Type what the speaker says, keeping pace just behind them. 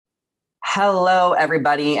Hello,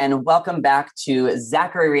 everybody, and welcome back to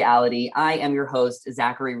Zachary Reality. I am your host,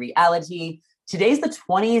 Zachary Reality. Today's the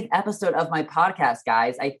 20th episode of my podcast,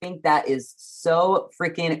 guys. I think that is so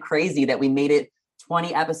freaking crazy that we made it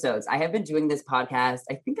 20 episodes. I have been doing this podcast.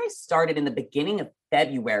 I think I started in the beginning of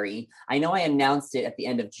February. I know I announced it at the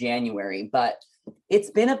end of January, but it's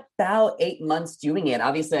been about 8 months doing it.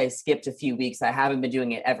 Obviously, I skipped a few weeks. I haven't been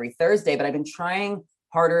doing it every Thursday, but I've been trying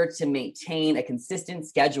harder to maintain a consistent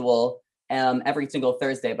schedule every single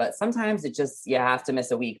Thursday, but sometimes you have to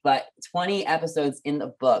miss a week, but 20 episodes in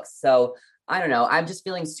the books. So I don't know. I'm just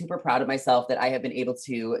feeling super proud of myself that I have been able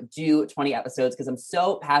to do 20 episodes because I'm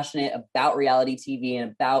so passionate about reality TV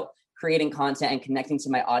and about creating content and connecting to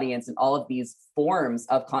my audience and all of these forms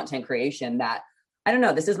of content creation that I don't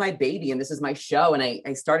know, this is my baby and this is my show. And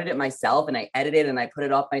I started it myself and I edited and I put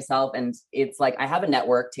it off myself. And it's like, I have a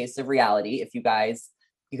network, Taste of Reality. If you guys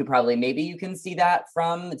you could probably, maybe you can see that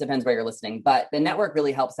from, it depends where you're listening, but the network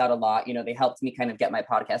really helps out a lot. You know, they helped me kind of get my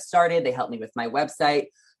podcast started. They helped me with my website,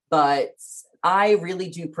 but I really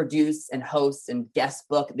do produce and host and guest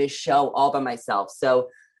book this show all by myself. So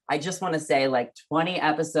I just want to say 20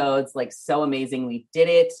 episodes, so amazing. We did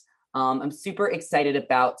it. I'm super excited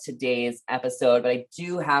about today's episode, but I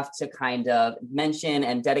do have to kind of mention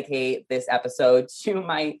and dedicate this episode to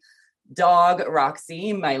my dog,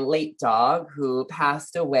 Roxy, my late dog, who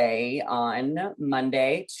passed away on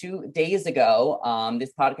Monday, 2 days ago.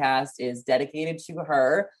 This podcast is dedicated to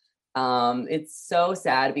her. It's so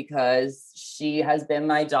sad because she has been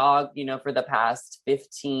my dog, for the past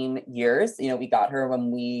 15 years. We got her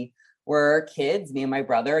when we were kids, me and my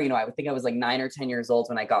brother. I would think I was 9 or 10 years old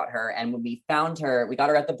when I got her. And when we found her, we got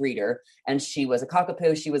her at the breeder and she was a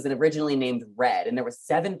cockapoo. She was originally named Red and there were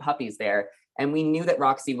 7 puppies there. And we knew that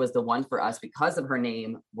Roxy was the one for us because of her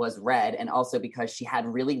name was Red. And also because she had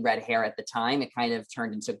really red hair at the time. It kind of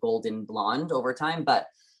turned into golden blonde over time. But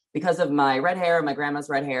because of my red hair, my grandma's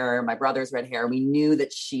red hair, my brother's red hair, we knew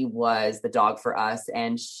that she was the dog for us.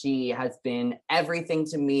 And she has been everything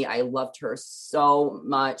to me. I loved her so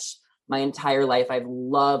much my entire life. I've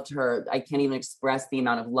loved her. I can't even express the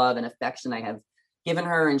amount of love and affection I have given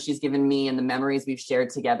her and she's given me and the memories we've shared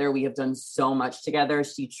together. We have done so much together.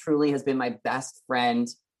 She truly has been my best friend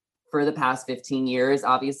for the past 15 years.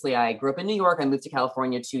 Obviously, I grew up in New York. I moved to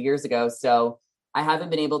California 2 years ago. So I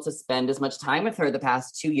haven't been able to spend as much time with her the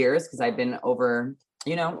past 2 years because I've been over,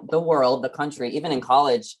 the world, the country, even in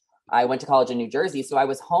college. I went to college in New Jersey. So I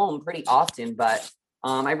was home pretty often, but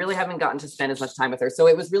I really haven't gotten to spend as much time with her. So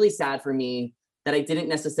it was really sad for me that I didn't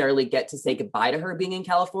necessarily get to say goodbye to her being in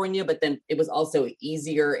California, but then it was also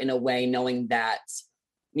easier in a way knowing that,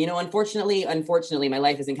 unfortunately, my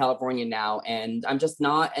life is in California now, and I'm just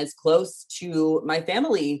not as close to my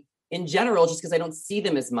family in general, just because I don't see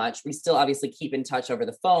them as much. We still obviously keep in touch over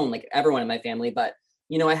the phone, like everyone in my family, but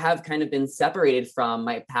I have kind of been separated from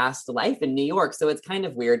my past life in New York. So it's kind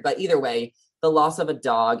of weird, but either way, the loss of a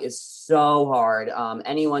dog is so hard.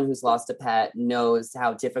 Anyone who's lost a pet knows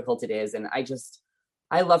how difficult it is. And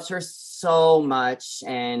I loved her so much.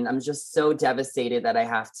 And I'm just so devastated that I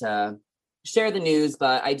have to share the news,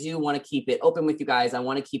 but I do want to keep it open with you guys. I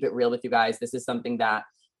want to keep it real with you guys. This is something that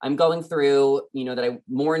I'm going through, that I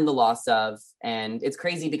mourn the loss of. And it's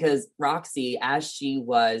crazy because Roxy, as she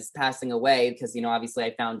was passing away, because, obviously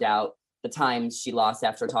I found out the time she lost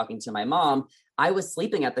after talking to my mom, I was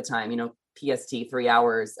sleeping at the time, PST 3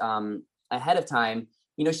 hours ahead of time.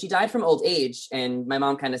 She died from old age. And my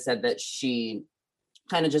mom kind of said that she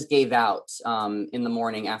kind of just gave out in the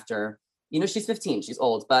morning after, she's 15, she's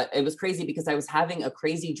old. But it was crazy because I was having a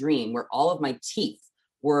crazy dream where all of my teeth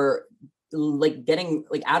were getting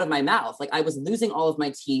out of my mouth. I was losing all of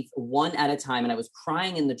my teeth one at a time and I was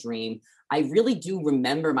crying in the dream. I really do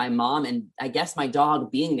remember my mom and I guess my dog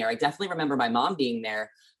being there. I definitely remember my mom being there.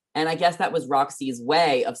 And I guess that was Roxy's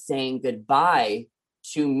way of saying goodbye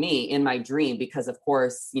to me in my dream, because of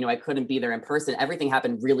course, I couldn't be there in person. Everything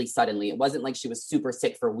happened really suddenly. It wasn't like she was super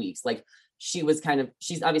sick for weeks. She's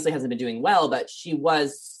obviously hasn't been doing well, but she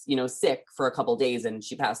was, sick for a couple of days and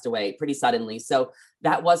she passed away pretty suddenly. So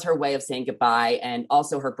that was her way of saying goodbye. And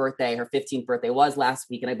also her birthday, her 15th birthday was last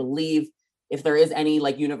week. And I believe if there is any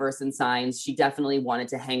universe and signs, she definitely wanted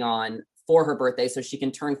to hang on for her birthday so she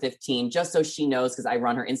can turn 15, just so she knows, because I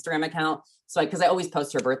run her Instagram account. So because I always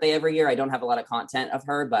post her birthday every year. I don't have a lot of content of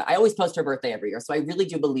her, but I always post her birthday every year. So I really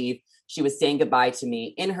do believe she was saying goodbye to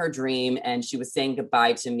me in her dream. And she was saying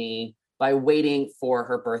goodbye to me by waiting for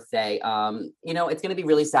her birthday. It's going to be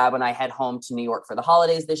really sad when I head home to New York for the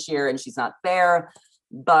holidays this year and she's not there.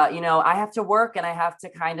 But, I have to work and I have to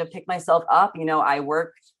kind of pick myself up. I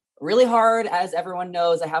work Really hard, as everyone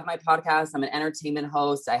knows. I have my podcast. I'm an entertainment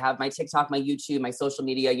host. I have my TikTok, my YouTube, my social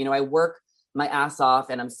media. I work my ass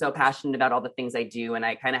off and I'm so passionate about all the things I do. And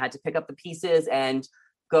I kind of had to pick up the pieces and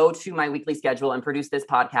go to my weekly schedule and produce this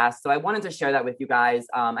podcast. So I wanted to share that with you guys.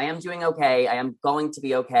 I am doing okay. I am going to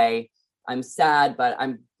be okay. I'm sad, but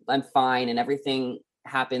I'm fine, and everything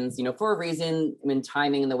happens, for a reason and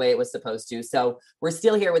timing in the way it was supposed to. So we're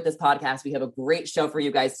still here with this podcast. We have a great show for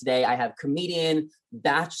you guys today. I have comedian,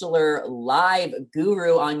 Bachelor live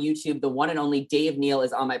guru on YouTube, the one and only Dave Neal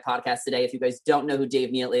is on my podcast today. If you guys don't know who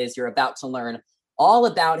Dave Neal is, you're about to learn all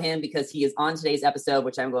about him because he is on today's episode,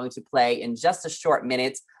 which I'm going to play in just a short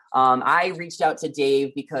minute. I reached out to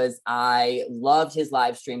Dave because I loved his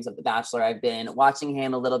live streams of The Bachelor. I've been watching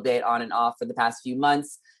him a little bit on and off for the past few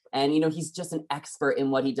months. And, he's just an expert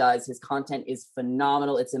in what he does. His content is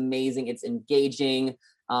phenomenal. It's amazing. It's engaging.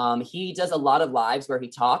 He does a lot of lives where he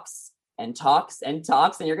talks and talks and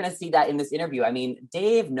talks. And you're going to see that in this interview. I mean,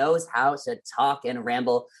 Dave knows how to talk and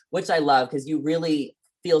ramble, which I love because you really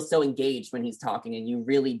feel so engaged when he's talking and you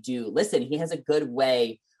really do listen. He has a good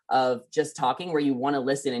way of just talking where you want to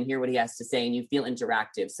listen and hear what he has to say and you feel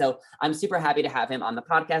interactive. So I'm super happy to have him on the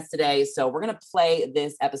podcast today. So we're going to play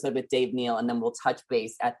this episode with Dave Neal and then we'll touch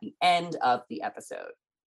base at the end of the episode.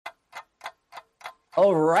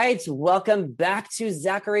 All right. Welcome back to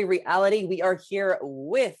Zachary Reality. We are here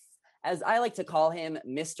with, as I like to call him,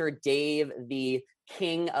 Mr. Dave, the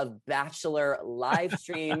king of Bachelor live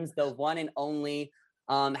streams, the one and only.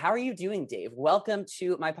 How are you doing, Dave? Welcome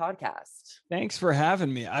to my podcast. Thanks for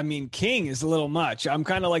having me. I mean, king is a little much. I'm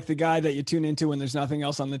kind of like the guy that you tune into when there's nothing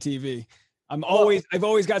else on the TV. I've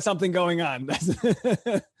always got something going on.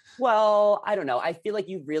 Well, I don't know. I feel like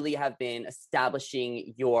you really have been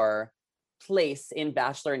establishing your place in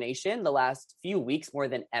Bachelor Nation the last few weeks more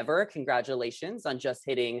than ever. Congratulations on just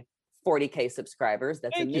hitting 40K subscribers.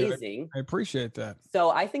 That's amazing. I appreciate that. So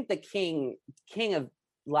I think the king of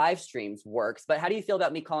live streams works, but how do you feel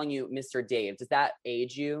about me calling you Mr. Dave? Does that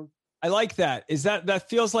age you? I like that. Is that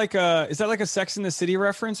feels like is that like a Sex and the City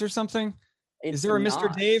reference or something? Is there a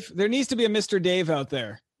Mr. Dave? There needs to be a Mr. Dave out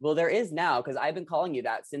there. Well, there is now because I've been calling you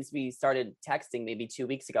that since we started texting maybe 2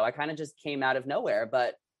 weeks ago. I kind of just came out of nowhere,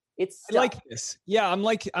 but it's I like this. Yeah,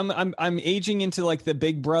 I'm aging into like the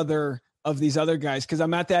big brother of these other guys because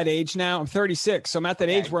I'm at that age now. I'm 36, so I'm at that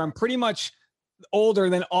age where I'm pretty much older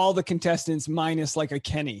than all the contestants minus like a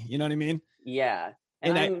Kenny, you know what I mean? Yeah.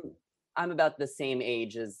 And I'm about the same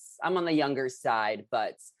age as I'm on the younger side,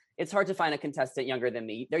 but it's hard to find a contestant younger than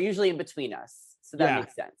me. They're usually in between us. So that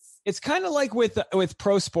makes sense. It's kind of like with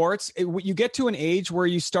pro sports, you get to an age where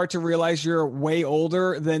you start to realize you're way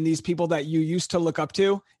older than these people that you used to look up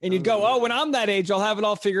to. And you'd go, oh, when I'm that age, I'll have it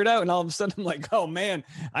all figured out. And all of a sudden I'm like, oh man,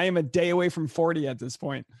 I am a day away from 40 at this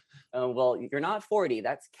point. Well, you're not 40.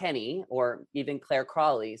 That's Kenny or even Claire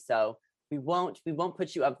Crawley. So we won't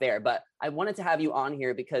put you up there. But I wanted to have you on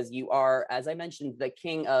here because you are, as I mentioned, the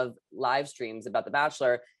king of live streams about The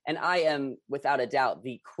Bachelor. And I am, without a doubt,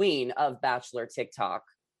 the queen of Bachelor TikTok,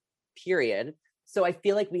 period. So I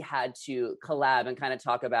feel like we had to collab and kind of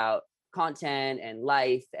talk about content and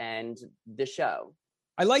life and the show.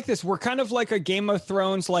 I like this. We're kind of like a Game of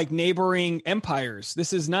Thrones, like neighboring empires.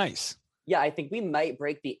 This is nice. Yeah, I think we might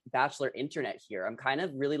break the Bachelor internet here. I'm kind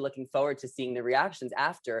of really looking forward to seeing the reactions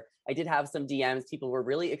after. I did have some DMs. People were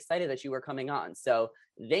really excited that you were coming on. So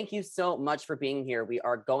thank you so much for being here. We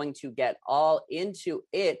are going to get all into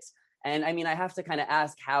it. And I mean, I have to kind of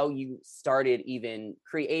ask how you started even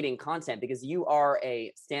creating content because you are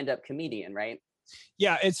a stand-up comedian, right?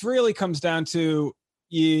 Yeah, it's really comes down to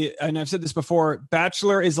and I've said this before,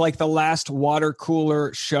 Bachelor is like the last water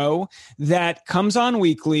cooler show that comes on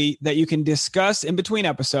weekly that you can discuss in between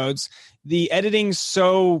episodes. The editing's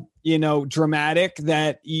so, dramatic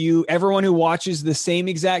that everyone who watches the same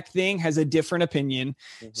exact thing has a different opinion.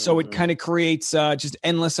 Mm-hmm. So it kind of creates just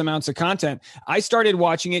endless amounts of content. I started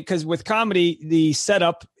watching it because with comedy, the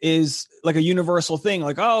setup is like a universal thing.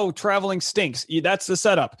 Like, oh, traveling stinks. That's the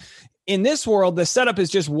setup. In this world, the setup is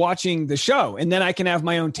just watching the show, and then I can have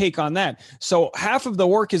my own take on that. So half of the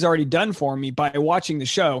work is already done for me by watching the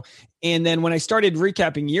show. And then when I started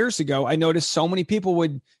recapping years ago, I noticed so many people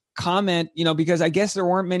would comment, because I guess there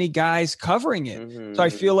weren't many guys covering it. Mm-hmm. So I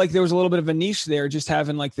feel like there was a little bit of a niche there, just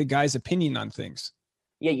having like the guy's opinion on things.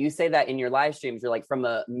 Yeah, you say that in your live streams, you're like from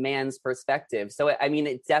a man's perspective. So, I mean,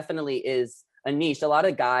 it definitely is a niche. A lot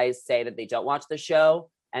of guys say that they don't watch the show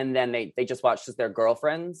and then they just watched because their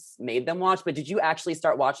girlfriends made them watch. But did you actually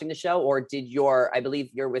start watching the show, or did I believe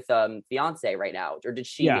you're with fiance right now, or did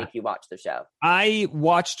she make you watch the show? I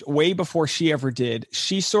watched way before she ever did.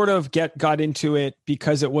 She sort of got into it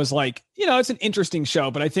because it was like, it's an interesting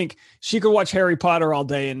show, but I think she could watch Harry Potter all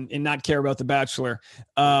day and not care about The Bachelor.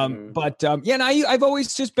 And I've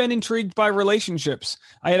always just been intrigued by relationships.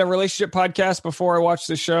 I had a relationship podcast before I watched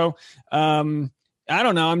the show. I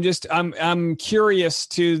don't know. I'm curious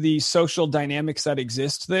to the social dynamics that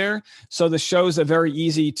exist there. So the show's a very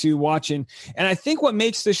easy to watch. And I think what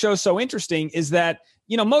makes the show so interesting is that,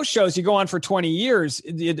 most shows you go on for 20 years,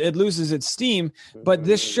 it loses its steam, but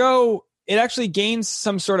this show, it actually gains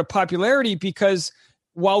some sort of popularity because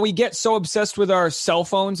while we get so obsessed with our cell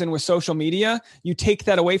phones and with social media, you take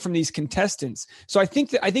that away from these contestants. So I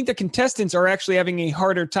think the contestants are actually having a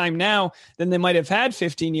harder time now than they might have had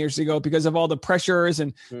 15 years ago because of all the pressures,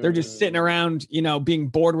 and they're just sitting around, being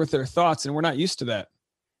bored with their thoughts, and we're not used to that.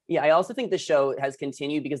 Yeah, I also think the show has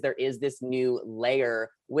continued because there is this new layer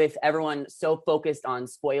with everyone so focused on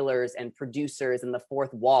spoilers and producers and the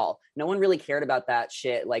fourth wall. No one really cared about that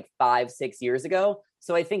shit like 5-6 years ago.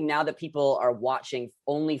 So I think now that people are watching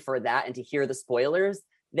only for that and to hear the spoilers,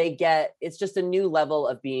 it's just a new level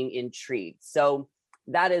of being intrigued. So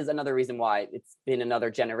that is another reason why it's been another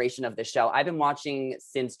generation of the show. I've been watching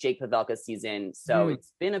since Jake Pavelka's season. So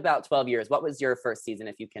it's been about 12 years. What was your first season,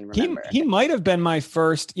 if you can remember? He might have been my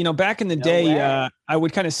first, back in the day, I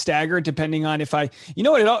would kind of stagger depending on if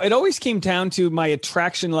it always came down to my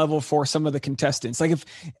attraction level for some of the contestants. Like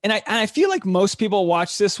I feel like most people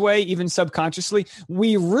watch this way, even subconsciously,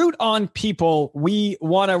 we root on people we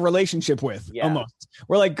want a relationship with almost.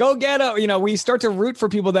 We're like, go get we start to root for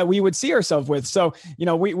people that we would see ourselves with. So,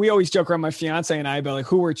 we always joke around, my fiance and I, about like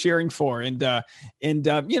who we're cheering for.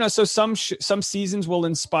 So some seasons will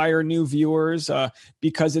inspire new viewers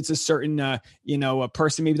because it's a certain, a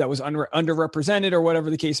person maybe that was underrepresented or whatever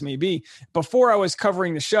the case may be. Before I was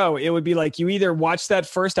covering the show, it would be like, you either watch that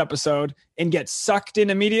first episode and get sucked in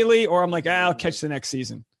immediately, or I'm like, I'll catch the next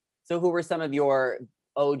season. So who were some of your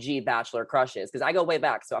OG Bachelor crushes? Because I go way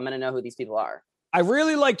back, so I'm going to know who these people are. I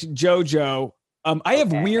really liked JoJo. I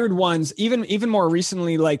have weird ones, even more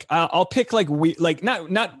recently. Like I'll pick not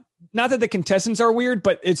that the contestants are weird,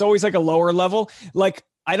 but it's always like a lower level. Like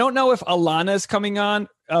I don't know if Alana's coming on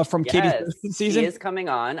from Katie's season. She is coming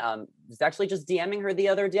on. I was actually just DMing her the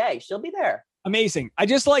other day. She'll be there. Amazing. I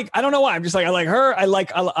don't know why. I'm just like, I like her. I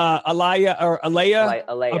like Alea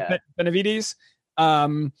Benavides.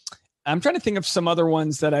 I'm trying to think of some other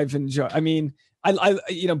ones that I've enjoyed. I mean,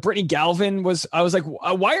 Brittany Galvin I was like,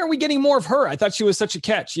 why are we getting more of her? I thought she was such a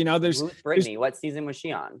catch. Who's Brittany? What season was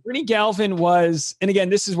she on? Brittany Galvin was, and again,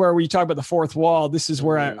 this is where we talk about the fourth wall. This is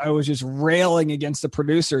where I was just railing against the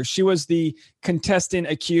producer. She was the contestant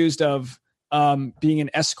accused of being an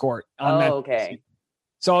escort on that. Okay.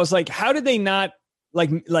 So I was like, how did they not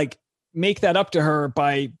like make that up to her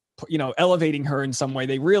by, elevating her in some way?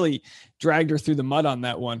 They really dragged her through the mud on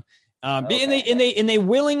that one. And they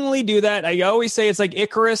willingly do that. I always say it's like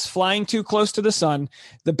Icarus flying too close to the sun.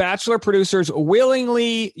 The Bachelor producers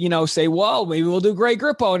willingly, say, well, maybe we'll do Grey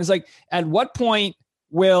Grippo. And it's like, at what point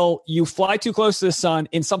will you fly too close to the sun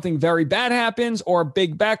and something very bad happens or a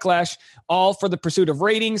big backlash, all for the pursuit of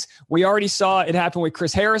ratings? We already saw it happen with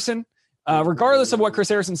Chris Harrison. Regardless of what Chris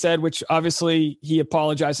Harrison said, which obviously he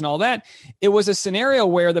apologized and all that, it was a scenario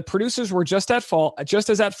where the producers were just at fault.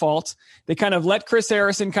 They kind of let Chris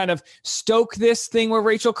Harrison kind of stoke this thing with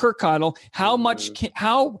Rachel Kirkconnell.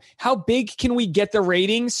 How big can we get the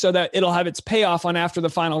ratings so that it'll have its payoff on After the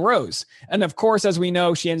Final Rose? And of course, as we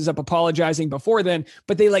know, she ends up apologizing before then,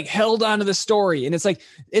 but they like held on to the story. And it's like,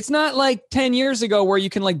 it's not like 10 years ago where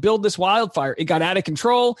you can like build this wildfire. It got out of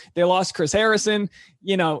control. They lost Chris Harrison,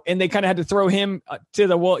 and they kind of had to throw him to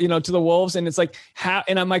the wolves. And it's like, how,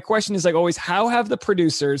 and my question is like always, how have the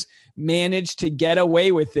producers managed to get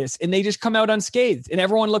away with this? And they just come out unscathed, and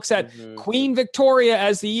everyone looks at Queen Victoria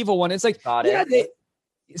as the evil one. It's like,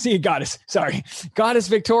 Goddess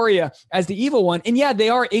Victoria as the evil one. And yeah, they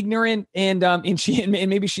are ignorant and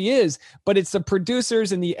maybe she is, but it's the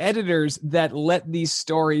producers and the editors that let these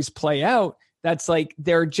stories play out. That's like,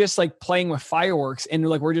 they're just like playing with fireworks, and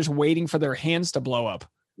like, we're just waiting for their hands to blow up.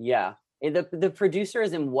 Yeah. The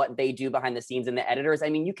producers and what they do behind the scenes, and the editors, I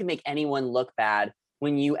mean, you can make anyone look bad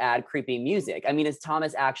when you add creepy music. I mean, is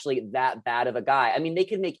Thomas actually that bad of a guy? I mean, they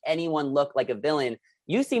can make anyone look like a villain.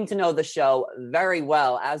 You seem to know the show very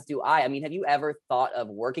well, as do I. I mean, have you ever thought of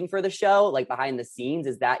working for the show, like behind the scenes?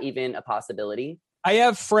 Is that even a possibility? I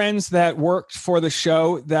have friends that worked for the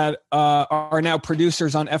show that are now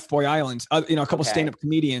producers on F-Boy Island, a couple stand-up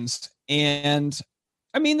comedians. And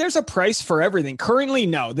I mean, there's a price for everything. Currently,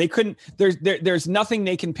 no, they couldn't. There's nothing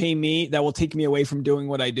they can pay me that will take me away from doing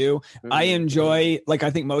what I do. Mm-hmm. I enjoy, like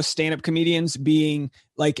I think most stand-up comedians, being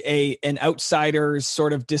like an outsider's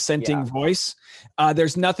sort of dissenting voice.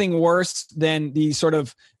 There's nothing worse than the sort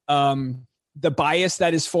of the bias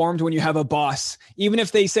that is formed when you have a boss. Even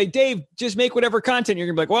if they say, Dave, just make whatever content, you're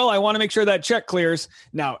gonna be like, well, I want to make sure that check clears.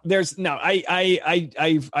 I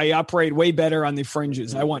operate way better on the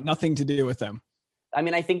fringes. I want nothing to do with them. I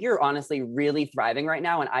mean, I think you're honestly really thriving right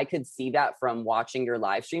now. And I could see that from watching your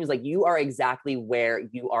live streams. Like, you are exactly where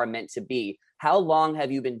you are meant to be. How long have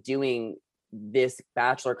you been doing this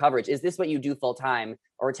Bachelor coverage? Is this what you do full time?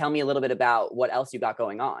 Or tell me a little bit about what else you got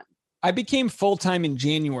going on. I became full-time in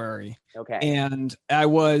January. Okay. And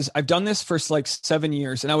I've done this for like 7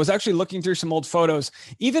 years. And I was actually looking through some old photos.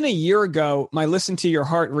 Even a year ago, my Listen to Your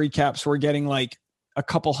Heart recaps were getting like a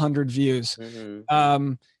couple hundred views.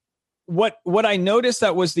 Mm-hmm. What I noticed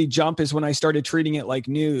that was the jump is when I started treating it like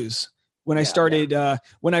news. When I started,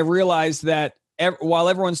 when I realized that while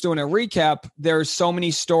everyone's doing a recap, there's so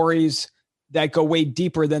many stories that go way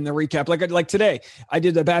deeper than the recap. Like today, I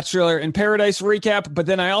did the Bachelor in Paradise recap, but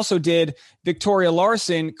then I also did Victoria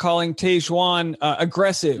Larson calling Tajuan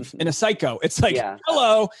aggressive and a psycho. It's like,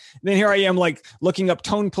 hello. And then here I am, like looking up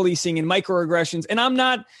tone policing and microaggressions. And I'm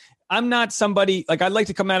not somebody, like, I'd like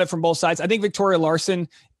to come at it from both sides. I think Victoria Larson,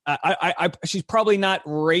 she's probably not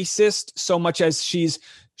racist so much as she's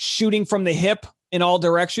shooting from the hip in all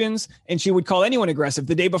directions, and she would call anyone aggressive.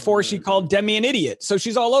 The day before, she called Demi an idiot. So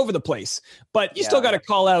she's all over the place. But you still got to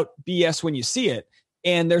call out BS when you see it.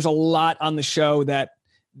 And there's a lot on the show that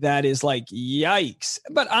is like, yikes.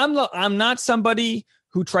 But I'm not somebody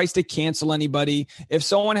who tries to cancel anybody. If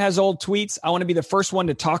someone has old tweets, I want to be the first one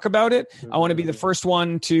to talk about it. I want to be the first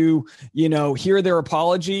one to, hear their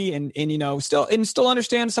apology and still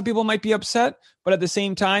understand some people might be upset. But at the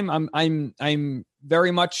same time, I'm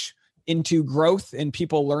very much into growth and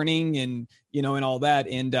people learning and all that.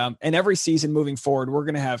 And every season moving forward, we're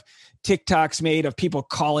going to have TikToks made of people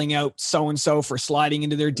calling out so-and-so for sliding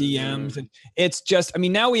into their DMs. And it's just,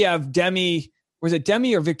 now we have Demi, was it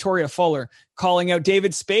Demi or Victoria Fuller calling out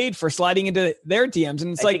David Spade for sliding into their DMs?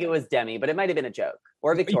 And it's I think it was Demi, but it might've been a joke,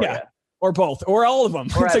 or Victoria. Or both, or all of them.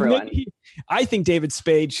 Or it's everyone. Like I think David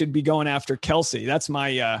Spade should be going after Kelsey. That's my,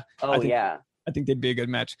 I think they'd be a good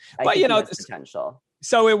match. But potential.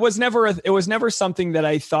 So it was never something that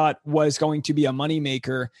I thought was going to be a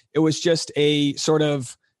moneymaker. It was just a sort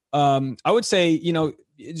of, I would say,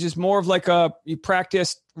 just more of like you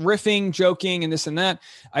practice riffing, joking, and this and that.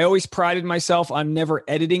 I always prided myself on never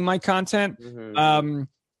editing my content. Mm-hmm.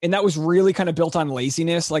 And that was really kind of built on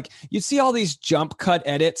laziness. Like, you'd see all these jump cut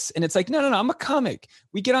edits and it's like, no, I'm a comic.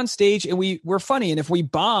 We get on stage and we're funny. And if we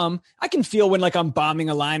bomb, I can feel when like I'm bombing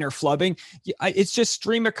a line or flubbing. It's just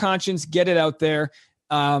stream of conscience, get it out there.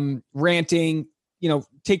 Ranting,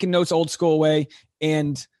 taking notes old school way.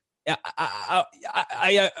 And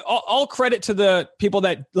I all credit to the people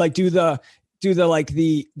that like do the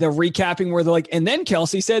recapping where they're like, and then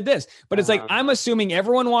Kelsey said this, but it's like, I'm assuming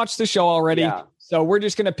everyone watched the show already. Yeah. So we're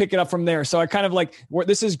just going to pick it up from there. So I kind of like,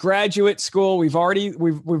 this is graduate school. we're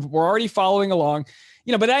already following along,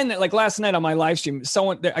 but then like last night on my live stream,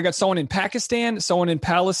 I got someone in Pakistan, someone in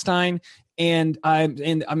Palestine, and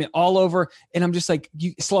I'm all over, and I'm just like,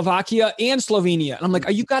 Slovakia and Slovenia. And I'm like,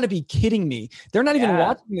 you gotta be kidding me. They're not even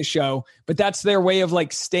watching the show, but that's their way of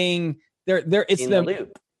like staying there. It's the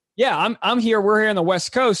loop. Yeah. I'm here. We're here on the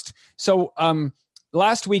West Coast. So,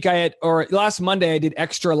 last Monday, I did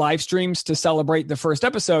extra live streams to celebrate the first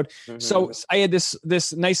episode. Mm-hmm. So I had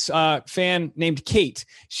this nice fan named Kate.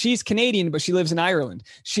 She's Canadian, but she lives in Ireland.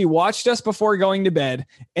 She watched us before going to bed,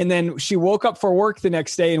 and then she woke up for work the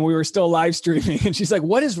next day, and we were still live streaming. And she's like,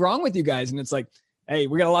 "What is wrong with you guys?" And it's like, "Hey,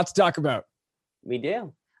 we got a lot to talk about." We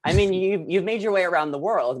do. I mean, you've made your way around the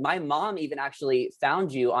world. My mom even actually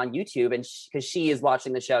found you on YouTube, and because she is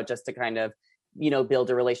watching the show just to kind of build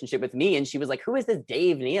a relationship with me. And she was like, who is this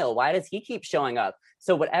Dave Neal? Why does he keep showing up?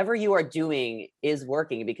 So whatever you are doing is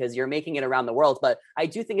working because you're making it around the world. But I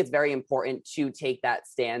do think it's very important to take that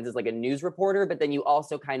stance as like a news reporter, but then you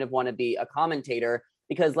also kind of want to be a commentator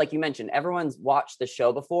because like you mentioned, everyone's watched the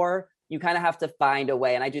show before. You kind of have to find a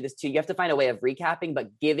way, and I do this too. You have to find a way of recapping,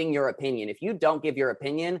 but giving your opinion. If you don't give your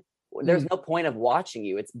opinion, there's no point of watching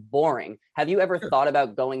you. It's boring. Have you ever thought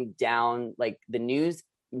about going down like the news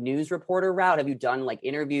reporter route? Have you done like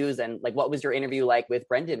interviews, and like what was your interview like with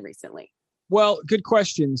Brendan recently? Well, good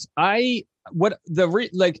questions. I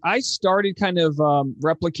started kind of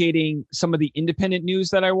replicating some of the independent news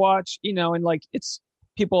that I watch, and like it's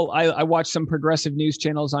people, I watch some progressive news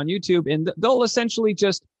channels on YouTube, and they'll essentially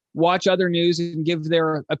just watch other news and give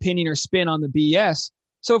their opinion or spin on the BS.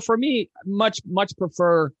 So for me, much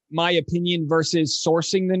prefer my opinion versus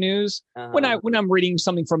sourcing the news. When I'm reading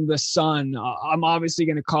something from The Sun, I'm obviously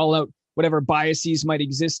going to call out whatever biases might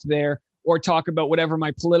exist there, or talk about whatever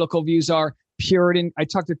my political views are. Puritan. I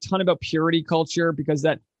talked a ton about purity culture because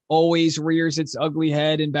that always rears its ugly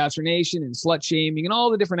head in Bachelor Nation and slut shaming and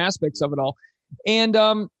all the different aspects of it all. And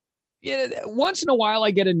once in a while,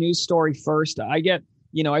 I get a news story first. I've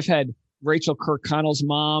had Rachel Kirkconnell's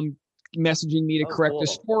mom messaging me to correct the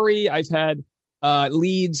story. I've had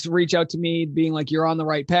leads reach out to me being like, you're on the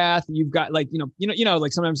right path. You've got like,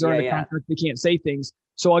 like sometimes they're in the contract, they can't say things.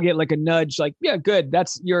 So I'll get like a nudge, like, yeah, good.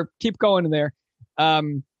 Keep going in there.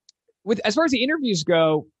 As far as the interviews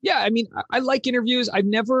go, I like interviews.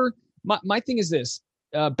 My thing is this,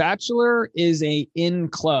 Bachelor is a in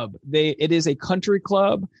club. It is a country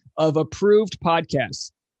club of approved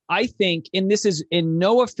podcasts. I think, and this is in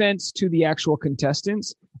no offense to the actual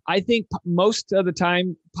contestants, I think most of the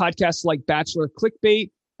time podcasts like Bachelor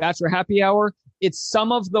Clickbait, Bachelor Happy Hour, it's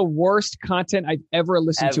some of the worst content I've ever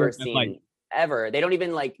listened to in my life. Ever. They don't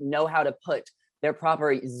even like know how to put their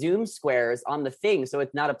proper Zoom squares on the thing, so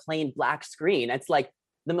it's not a plain black screen. It's like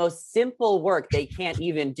the most simple work they can't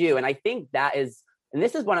even do. And I think and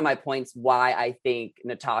this is one of my points why I think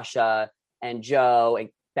Natasha and Joe and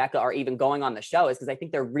Becca are even going on the show, is because I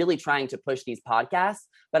think they're really trying to push these podcasts.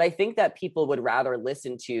 But I think that people would rather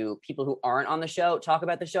listen to people who aren't on the show talk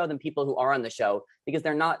about the show than people who are on the show, because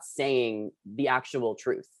they're not saying the actual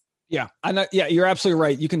truth. Yeah. You're absolutely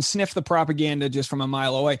right. You can sniff the propaganda just from a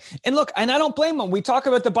mile away. And look, and I don't blame them. We talk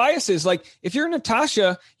about the biases. Like if you're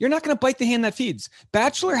Natasha, you're not going to bite the hand that feeds.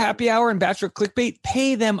 Bachelor Happy Hour and Bachelor Clickbait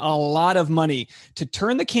pay them a lot of money to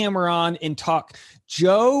turn the camera on and talk.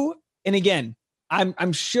 Joe, and again,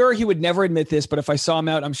 I'm sure he would never admit this, but if I saw him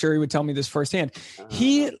out, I'm sure he would tell me this firsthand.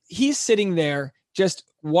 He's sitting there just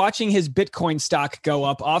watching his Bitcoin stock go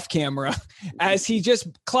up off camera as he just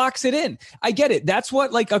clocks it in. I get it. That's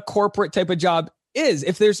what like a corporate type of job is.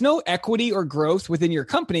 If there's no equity or growth within your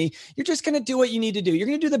company, you're just going to do what you need to do. You're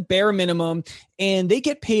going to do the bare minimum, and they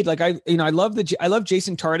get paid. Like I love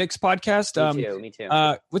Jason Tartick's podcast. Me too.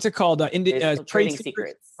 What's it called? Trading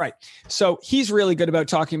Secrets. Right. So he's really good about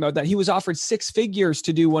talking about that. He was offered 6 figures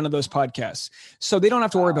to do one of those podcasts. So they don't have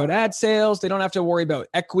to worry about ad sales. They don't have to worry about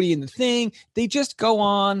equity in the thing. They just go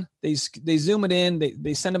on, they zoom it in,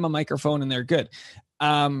 they send them a microphone, and they're good.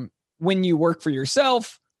 When you work for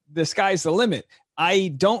yourself, the sky's the limit. I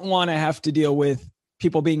don't want to have to deal with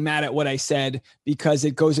people being mad at what I said because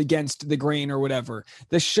it goes against the grain or whatever.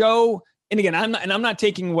 The show, and again, I'm not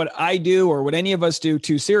taking what I do or what any of us do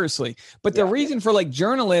too seriously, but the reason for like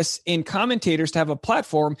journalists and commentators to have a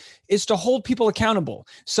platform is to hold people accountable.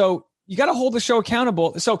 So you got to hold the show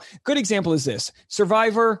accountable. So good example is this: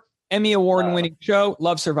 Survivor, Emmy Award winning show,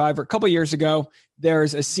 love Survivor. A couple of years ago,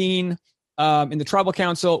 there's a scene in the Tribal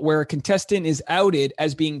Council where a contestant is outed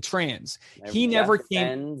as being trans. He never came.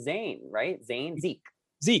 And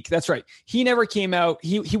Zeke, that's right. He never came out.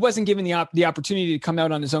 He wasn't given the opportunity to come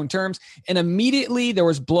out on his own terms. And immediately there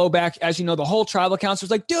was blowback. As you know, the whole Tribal Council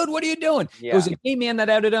was like, dude, what are you doing? Yeah. It was a gay man that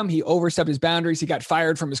outed him. He overstepped his boundaries. He got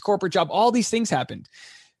fired from his corporate job. All these things happened.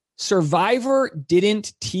 Survivor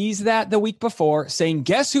didn't tease that the week before, saying,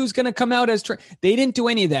 guess who's going to come out as trans? They didn't do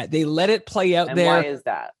any of that. They let it play out there. Why is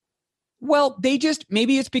that? Well,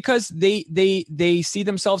 maybe it's because they see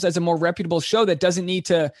themselves as a more reputable show that doesn't need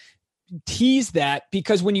to tease that,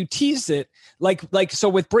 because when you tease it, so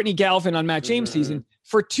with Brittany Galvin on Matt James season,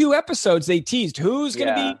 for 2 episodes, they teased who's going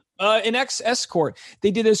to be an ex-escort.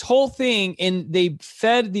 They did this whole thing and they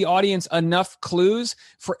fed the audience enough clues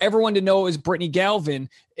for everyone to know it was Brittany Galvin.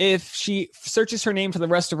 If she searches her name for the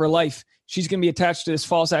rest of her life, she's going to be attached to this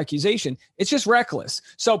false accusation. It's just reckless.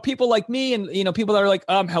 So people like me and, people that are like,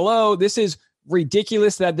 hello, this is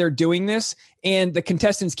ridiculous that they're doing this and the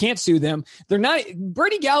contestants can't sue them.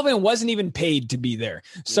 Brittany Galvin wasn't even paid to be there.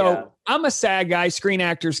 So I'm a SAG guy, Screen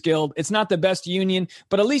Actors Guild. It's not the best union,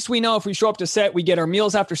 but at least we know if we show up to set, we get our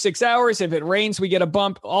meals after 6 hours. If it rains, we get a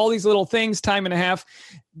bump, all these little things, time and a half.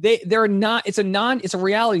 It's a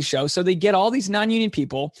reality show. So they get all these non-union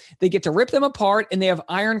people, they get to rip them apart, and they have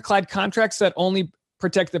ironclad contracts that only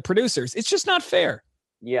protect the producers. It's just not fair.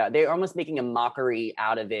 Yeah, they're almost making a mockery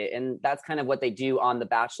out of it. And that's kind of what they do on The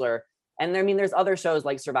Bachelor. And there's other shows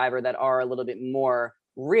like Survivor that are a little bit more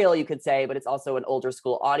real, you could say, but it's also an older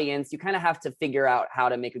school audience. You kind of have to figure out how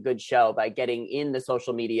to make a good show by getting in the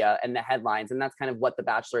social media and the headlines. And that's kind of what The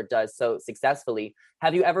Bachelor does so successfully.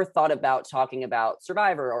 Have you ever thought about talking about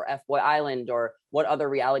Survivor or F-Boy Island or what other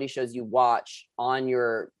reality shows you watch on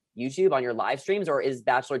your YouTube, on your live streams? Or is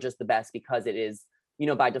Bachelor just the best because it is,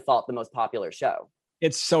 by default the most popular show.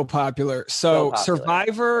 It's so popular. So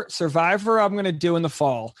Survivor, I'm going to do in the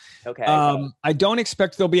fall. Okay. I don't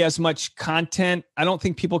expect there'll be as much content. I don't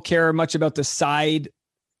think people care much about the side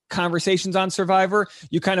conversations on Survivor.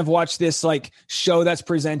 You kind of watch this like show that's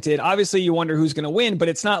presented. Obviously you wonder who's going to win, but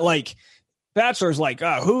it's not like Bachelor's like,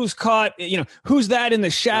 who's caught, who's that in the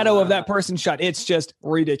shadow of that person shot. It's just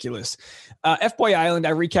ridiculous. F-Boy Island,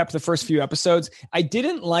 I recapped the first few episodes. I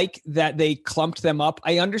didn't like that they clumped them up.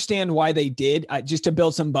 I understand why they did, just to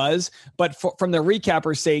build some buzz. But from the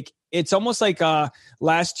recapper's sake, it's almost like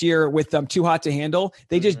last year with Too Hot to Handle.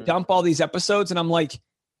 They just dump all these episodes. And I'm like,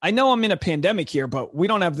 I know I'm in a pandemic here, but we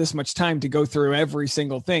don't have this much time to go through every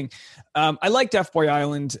single thing. I liked F-Boy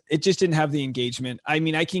Island. It just didn't have the engagement. I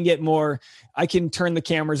mean, I can turn the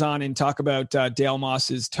cameras on and talk about Dale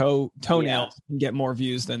Moss's toenails and get more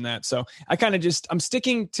views than that. So I'm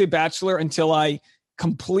sticking to Bachelor until I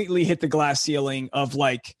completely hit the glass ceiling of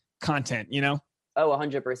like content, Oh,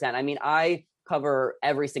 100%. I mean, I cover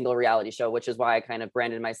every single reality show, which is why I kind of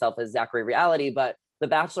branded myself as Zachary Reality, but The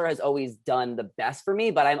Bachelor has always done the best for me,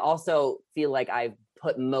 but I also feel like I've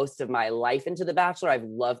put most of my life into The Bachelor. I've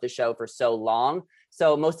loved the show for so long.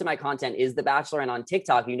 So most of my content is The Bachelor. And on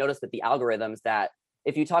TikTok, you notice with the algorithms that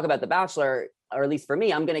if you talk about The Bachelor, or at least for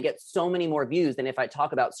me, I'm going to get so many more views than if I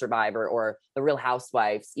talk about Survivor or The Real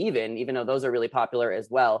Housewives, even though those are really popular as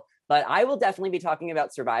well. But I will definitely be talking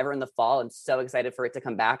about Survivor in the fall. I'm so excited for it to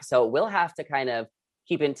come back. So we'll have to kind of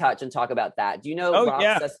keep in touch and talk about that. Do you know Rob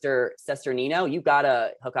Cesternino? You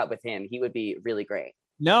gotta hook up with him. He would be really great.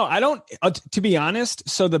 No, I don't. To be honest,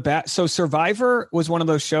 so Survivor was one of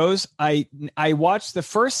those shows. I watched the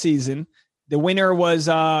first season. The winner was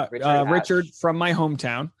Richard from my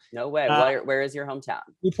hometown. No way. Where is your hometown?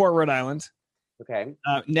 Newport, Rhode Island. Okay.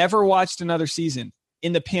 Never watched another season.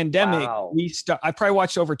 In the pandemic, I probably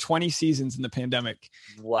watched over 20 seasons in the pandemic.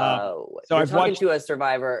 Whoa. So I've talking to a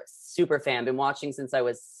Survivor super fan. Been watching since I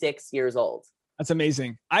was 6 years old. That's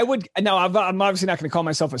amazing. I'm obviously not going to call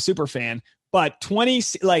myself a super fan, but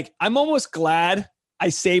I'm almost glad I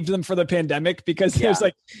saved them for the pandemic because there's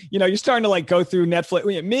you're starting to like go through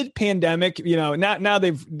Netflix mid-pandemic, now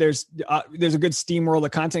there's a good steamroll of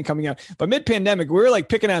content coming out, but mid-pandemic we were like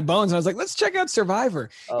picking at bones and I was like, let's check out Survivor.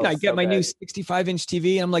 I get my new 65-inch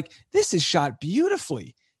TV and I'm like, this is shot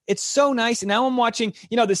beautifully. It's so nice. And now I'm watching,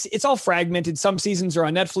 this, it's all fragmented. Some seasons are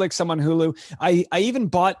on Netflix, some on Hulu. I even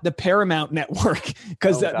bought the Paramount Network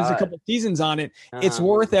because there's a couple of seasons on it. It's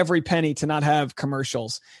worth every penny to not have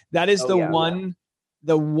commercials. That is the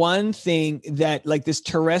one thing that like this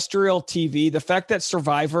terrestrial TV, the fact that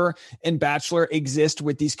Survivor and Bachelor exist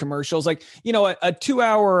with these commercials, like, a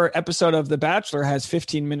 2-hour episode of The Bachelor has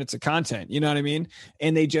 15 minutes of content, you know what I mean?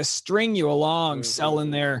 And they just string you along selling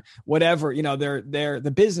their whatever,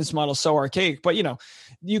 the business model so archaic, but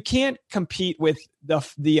you can't compete with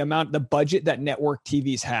the budget that network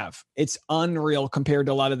TVs have. It's unreal compared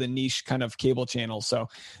to a lot of the niche kind of cable channels. So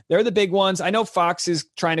they're the big ones. I know Fox is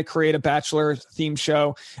trying to create a Bachelor theme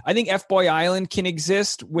show. I think F-Boy Island can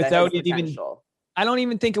exist without it even. I don't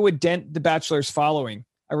even think it would dent the Bachelor's following.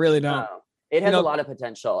 I really don't. No. It has a lot of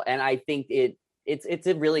potential, and I think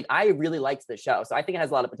I really liked the show, so I think it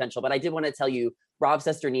has a lot of potential. But I did want to tell you, Rob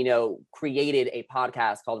Cesternino created a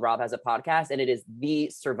podcast called Rob Has a Podcast, and it is the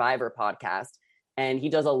Survivor podcast. And he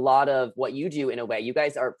does a lot of what you do in a way. You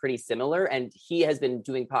guys are pretty similar. And he has been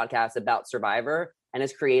doing podcasts about Survivor and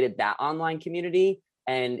has created that online community.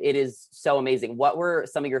 And it is so amazing. What were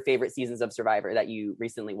some of your favorite seasons of Survivor that you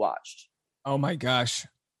recently watched? Oh my gosh.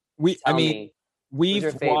 We've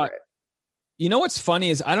watched. What's funny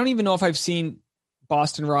is I don't even know if I've seen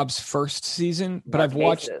Boston Rob's first season, but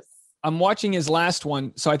I'm watching his last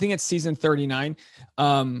one. So I think it's season 39.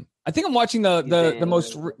 I think I'm watching the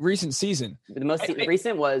most recent season. The most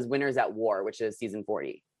recent was Winners at War, which is season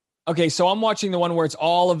 40. Okay, so I'm watching the one where it's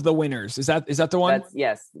all of the winners. Is that the one?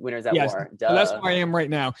 Yes, Winners at War. Duh. So that's where I am right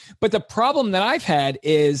now. But the problem that I've had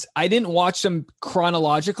is I didn't watch them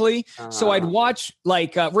chronologically. So I'd watch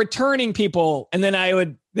like returning people, and then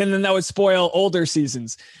that would spoil older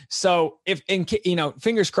seasons. So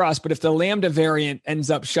fingers crossed, but if the Lambda variant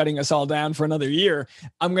ends up shutting us all down for another year,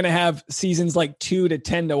 I'm going to have seasons like 2 to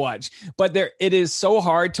 10 to watch. But it is so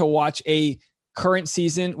hard to watch a current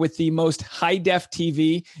season with the most high def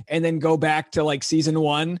TV and then go back to like season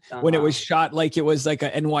 1 when it was shot like it was like a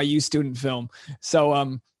NYU student film.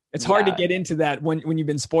 So it's hard to get into that when you've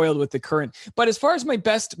been spoiled with the current. But as far as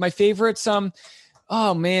my favorites,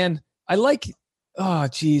 oh man, I like. Oh,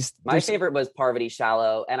 geez. My favorite was Parvati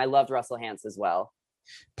Shallow, and I loved Russell Hantz as well.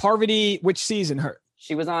 Parvati, which season?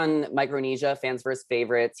 She was on Micronesia, Fans vs.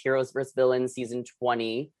 Favorites, Heroes vs. Villains, season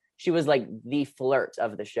 20. she was like the flirt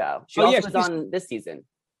of the show. She was on this season.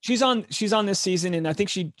 She's on this season, and I think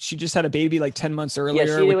she just had a baby like 10 months earlier.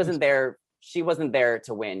 Yeah, she wasn't there. She wasn't there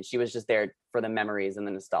to win. She was just there for the memories and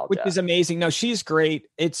the nostalgia, which is amazing. No, she's great.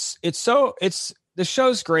 The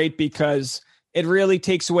show's great because it really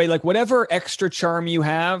takes away like whatever extra charm you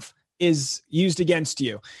have is used against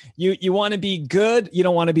you. You want to be good. You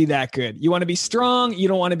don't want to be that good. You want to be strong. You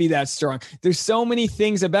don't want to be that strong. There's so many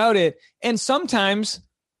things about it. And sometimes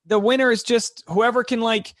the winner is just whoever can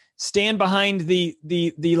like stand behind the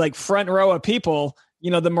like front row of people. You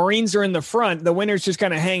know, the Marines are in the front. The winner's just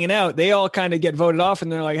kind of hanging out. They all kind of get voted off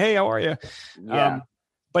and they're like, hey, how are you? Yeah.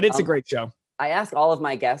 But it's a great show. I ask all of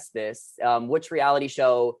my guests this, which reality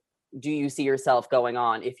show do you see yourself going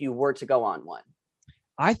on if you were to go on one?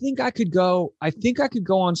 I think I could go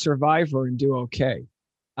on Survivor and do okay.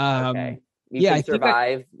 Okay. You can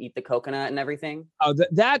survive, eat the coconut and everything. Oh,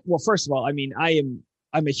 well, first of all, I mean,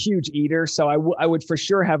 I'm a huge eater, so I would for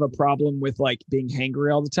sure have a problem with like being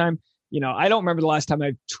hangry all the time. You know, I don't remember the last time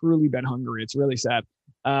I've truly been hungry. It's really sad.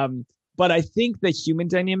 But I think the human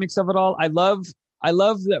dynamics of it all, I love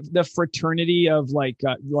the fraternity of like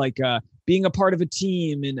being a part of a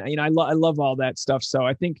team. And, you know, I love all that stuff. So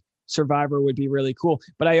I think Survivor would be really cool.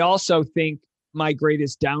 But I also think my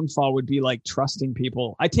greatest downfall would be like trusting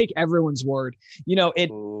people. I take everyone's word, you know,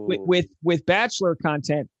 with Bachelor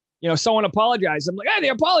content. You know, someone apologized. I'm like, they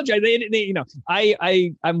apologize. They, you know,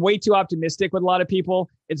 I'm way too optimistic with a lot of people.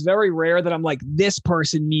 It's very rare that I'm like, this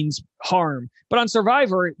person means harm. But on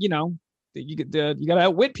Survivor, you know, you got to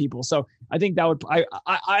outwit people. So I think that would,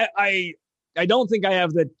 I don't think I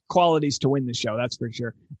have the qualities to win the show. That's for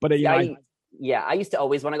sure. But I used to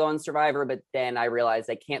always want to go on Survivor, but then I realized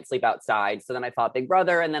I can't sleep outside. So then I thought Big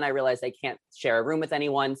Brother, and then I realized I can't share a room with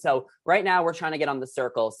anyone. So right now we're trying to get on The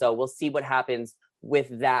Circle. So we'll see what happens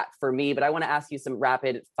with that for me. But I want to ask you some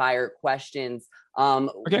rapid fire questions.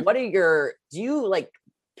 Okay. Do you like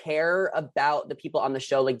care about the people on the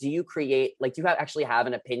show? Like, do you actually have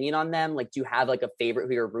an opinion on them? Like, do you have like a favorite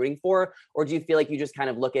who you're rooting for? Or do you feel like you just kind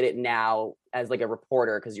of look at it now as like a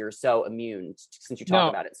reporter because you're so immune since you talk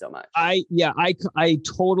about it so much? I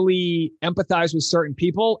totally empathize with certain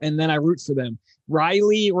people and then I root for them.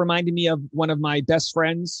 Riley reminded me of one of my best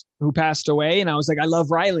friends who passed away. And I was like, I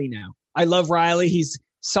love Riley now. I love Riley. He's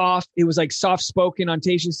soft. It was like soft spoken on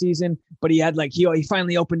Tayshia's season, but he had like, he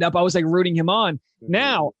finally opened up. I was like rooting him on. Mm-hmm.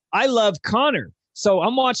 Now I love Connor. So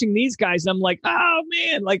I'm watching these guys and I'm like, oh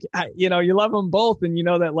man, like, you know, you love them both. And you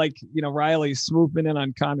know that like, you know, Riley's swooping in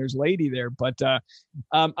on Connor's lady there. But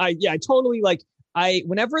I totally like,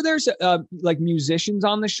 whenever there's like musicians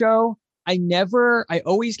on the show, I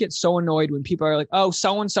always get so annoyed when people are like, oh,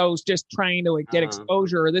 so-and-so's just trying to like, get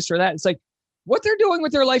exposure or this or that. It's like, what they're doing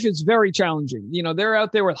with their life is very challenging. You know, they're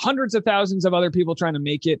out there with hundreds of thousands of other people trying to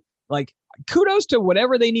make it. Like, kudos to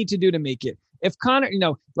whatever they need to do to make it. If Connor, you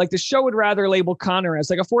know, like the show would rather label Connor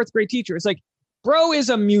as like a fourth grade teacher. It's like, bro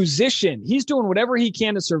is a musician. He's doing whatever he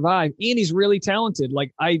can to survive. And he's really talented.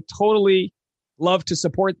 Like, I totally love to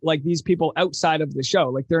support like these people outside of the show.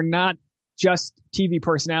 Like, they're not just TV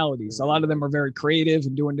personalities. A lot of them are very creative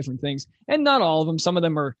and doing different things. And not all of them. Some of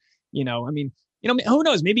them are, you know, I mean, you know, who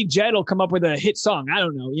knows? Maybe Jed will come up with a hit song. I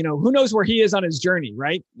don't know. You know, who knows where he is on his journey,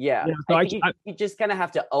 right? Yeah. You know, so you just kind of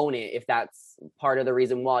have to own it if that's part of the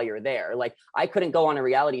reason why you're there. Like, I couldn't go on a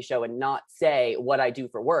reality show and not say what I do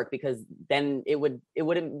for work because then it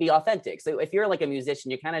wouldn't be authentic. So if you're like a musician,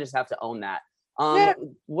 you kind of just have to own that.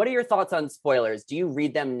 What are your thoughts on spoilers? Do you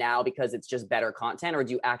read them now because it's just better content, or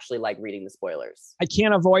do you actually like reading the spoilers? I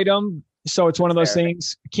can't avoid them. So it's one of those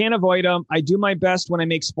things. Can't avoid them. I do my best when I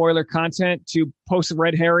make spoiler content to post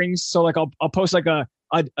red herrings. So like I'll post like a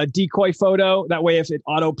decoy photo. That way, if it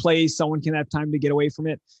auto plays, someone can have time to get away from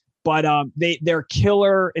it. But they're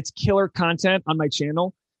killer. It's killer content on my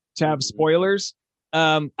channel to have spoilers.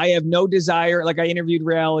 I have no desire. Like, I interviewed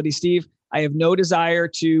Reality Steve. I have no desire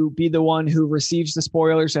to be the one who receives the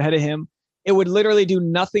spoilers ahead of him. It would literally do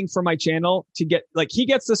nothing for my channel to get, like, he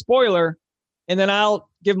gets the spoiler and then I'll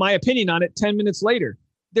give my opinion on it 10 minutes later.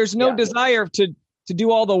 There's no desire to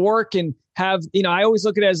do all the work and have, you know, I always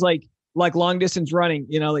look at it as like long distance running,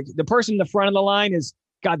 you know, like the person in the front of the line has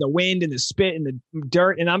got the wind and the spit and the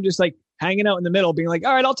dirt. And I'm just like hanging out in the middle being like,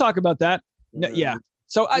 all right, I'll talk about that. Mm-hmm. Yeah.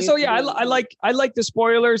 I like the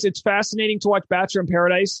spoilers. It's fascinating to watch Bachelor in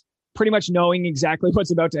Paradise, pretty much knowing exactly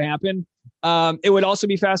what's about to happen. It would also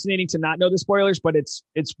be fascinating to not know the spoilers, but it's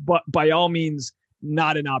by all means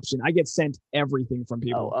not an option. I get sent everything from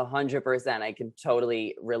people. 100%. I can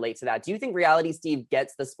totally relate to that. Do you think Reality Steve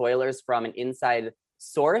gets the spoilers from an inside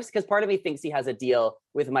source? Because part of me thinks he has a deal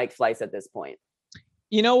with Mike Fleiss at this point.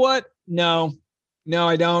 You know what? No, No,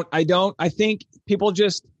 I don't. I think people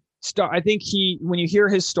just start. I think when you hear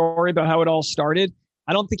his story about how it all started,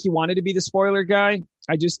 I don't think he wanted to be the spoiler guy.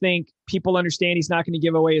 I just think people understand he's not going to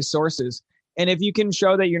give away his sources. And if you can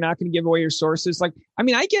show that you're not going to give away your sources, like, I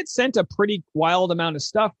mean, I get sent a pretty wild amount of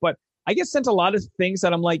stuff, but I get sent a lot of things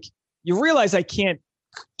that I'm like, you realize I can't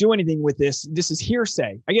do anything with this. This is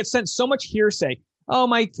hearsay. I get sent so much hearsay. Oh,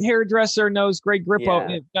 my hairdresser knows Greg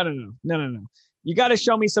Grippo. Yeah. No. You got to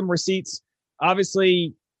show me some receipts.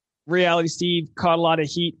 Obviously, Reality Steve caught a lot of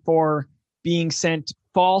heat for being sent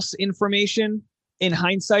false information. In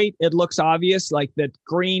hindsight, it looks obvious, like the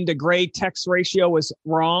green to gray text ratio was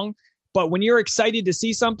wrong. But when you're excited to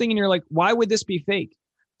see something and you're like, why would this be fake?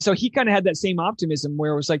 So he kind of had that same optimism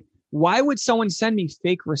where it was like, why would someone send me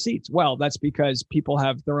fake receipts? Well, that's because people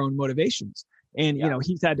have their own motivations. And, you know,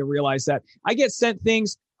 he's had to realize that. I get sent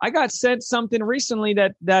things. I got sent something recently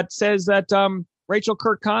that says that Rachel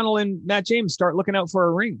Kirkconnell and Matt James start looking out for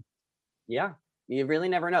a ring. Yeah, you really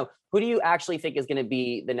never know. Who do you actually think is going to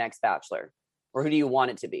be the next Bachelor? Or who do you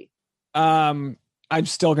want it to be? I'm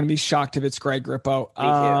still going to be shocked if it's Greg Grippo.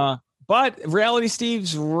 Me too. But Reality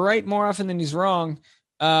Steve's right more often than he's wrong.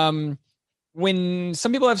 When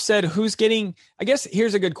some people have said I guess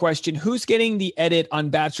here's a good question. Who's getting the edit on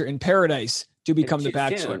Bachelor in Paradise to become the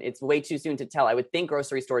Bachelor? Soon. It's way too soon to tell. I would think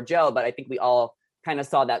Grocery Store Joe, but I think we all kind of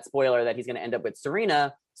saw that spoiler that he's going to end up with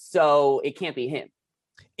Serena. So it can't be him.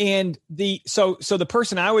 And so the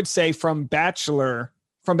person I would say from Bachelor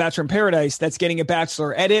in Paradise that's getting a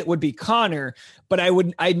Bachelor edit would be Connor, but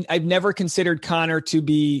I've never considered Connor to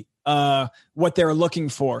be what they're looking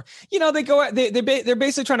for. You know, they're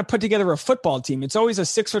basically trying to put together a football team. It's always a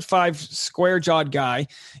 6'5" square jawed guy.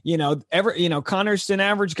 Connor's an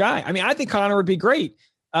average guy. I mean, I think Connor would be great.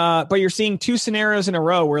 But you're seeing two scenarios in a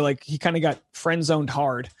row where like he kind of got friend zoned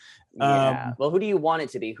hard. Yeah. Well, who do you want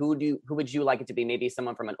it to be? Who would you like it to be? Maybe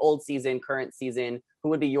someone from an old season, current season. Who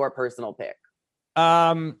would be your personal pick?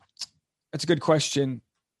 That's a good question.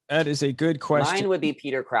 That is a good question. Mine would be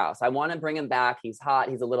Peter Krause. I want to bring him back. He's hot.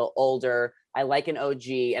 He's a little older. I like an OG,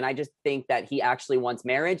 and I just think that he actually wants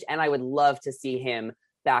marriage. And I would love to see him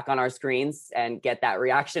back on our screens and get that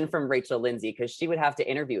reaction from Rachel Lindsay, because she would have to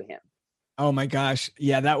interview him. Oh my gosh.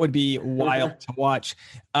 Yeah, that would be wild to watch.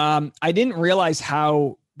 I didn't realize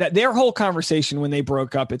how that their whole conversation when they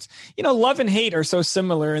broke up, it's, love and hate are so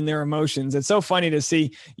similar in their emotions. It's so funny to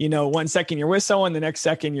see, 1 second you're with someone, the next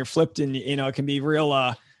second you're flipped, and, it can be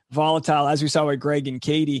real volatile, as we saw with Greg and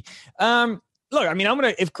Katie. Look, I mean,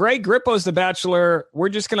 if Greg Grippo's the Bachelor, we're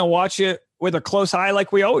just going to watch it with a close eye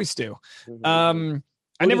like we always do. Mm-hmm.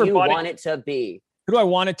 I never want it to be. Who do I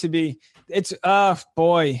want it to be? It's,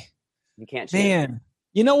 boy. You can't change. Man,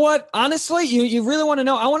 you know what? Honestly, you really want to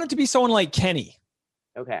know? I want it to be someone like Kenny.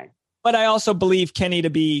 Okay. But I also believe Kenny to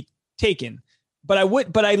be taken. But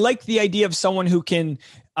I like the idea of someone who can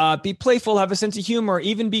be playful, have a sense of humor,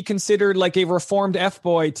 even be considered like a reformed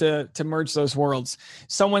F-boy to merge those worlds.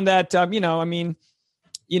 Someone that, I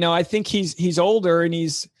think he's older and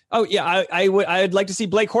I'd like to see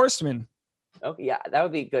Blake Horstman. Oh yeah, that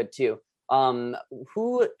would be good too.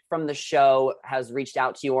 Who from the show has reached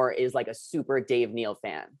out to you or is like a super Dave Neal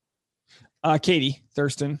fan? Katie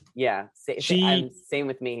Thurston. Yeah. Same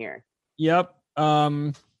with me here. Yep.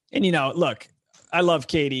 And look, I love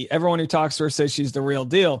Katie. Everyone who talks to her says she's the real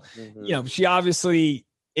deal. Mm-hmm. She obviously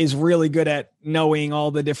is really good at knowing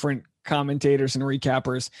all the different commentators and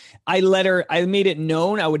recappers. I made it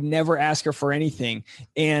known I would never ask her for anything.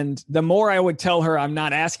 And the more I would tell her I'm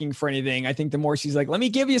not asking for anything, I think the more she's like, let me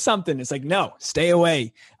give you something. It's like, no, stay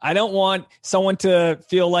away. I don't want someone to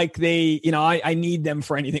feel like they, I need them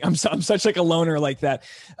for anything. I'm such like a loner like that.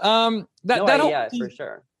 For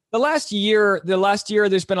sure. The last year,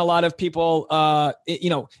 there's been a lot of people,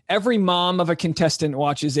 every mom of a contestant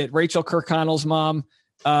watches it. Rachel Kirkconnell's mom,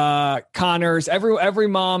 Connor's, every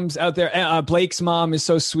mom's out there. Blake's mom is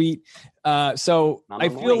so sweet. So Mama I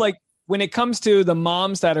feel like when it comes to the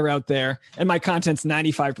moms that are out there, and my content's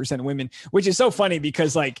 95% women, which is so funny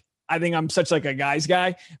because like, I think I'm such like a guy's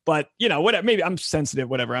guy, but whatever, maybe I'm sensitive,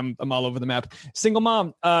 whatever. I'm all over the map. Single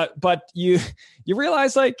mom. But you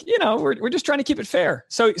realize like, we're just trying to keep it fair.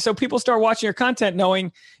 So people start watching your content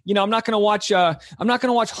knowing, I'm not going to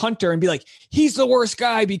watch Hunter and be like, he's the worst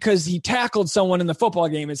guy because he tackled someone in the football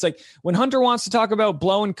game. It's like when Hunter wants to talk about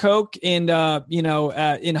blowing coke and,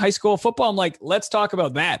 in high school football, I'm like, let's talk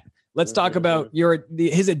about that. Let's talk about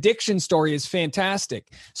his addiction story is fantastic.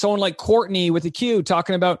 Someone like Courtney with a Q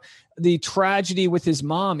talking about the tragedy with his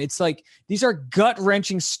mom. It's like, these are gut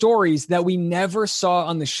wrenching stories that we never saw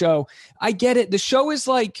on the show. I get it. The show is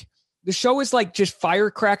like just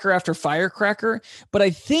firecracker after firecracker, but I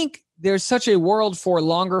think there's such a world for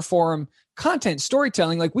longer form content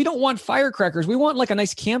storytelling. Like, we don't want firecrackers. We want like a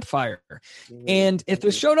nice campfire. And if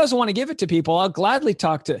the show doesn't want to give it to people, I'll gladly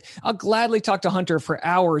talk to Hunter for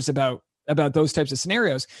hours about those types of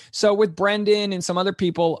scenarios. So with Brendan and some other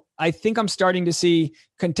people, I think I'm starting to see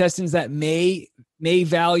contestants that may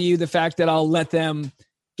value the fact that I'll let them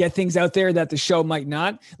get things out there that the show might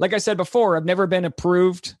not. Like I said before, I've never been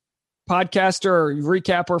approved podcaster or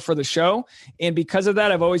recapper for the show. And because of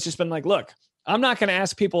that, I've always just been like, look, I'm not going to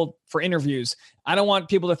ask people for interviews. I don't want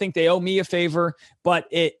people to think they owe me a favor,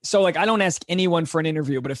 so I don't ask anyone for an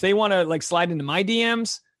interview, but if they want to like slide into my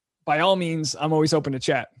DMs, by all means, I'm always open to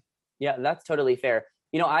chat. Yeah, that's totally fair.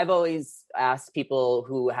 I've always asked people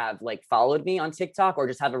who have like followed me on TikTok or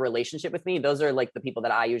just have a relationship with me. Those are like the people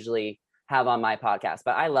that I usually have on my podcast,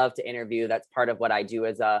 but I love to interview. That's part of what I do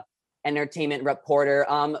as a entertainment reporter.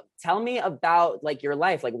 Tell me about like your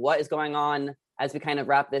life. Like, what is going on as we kind of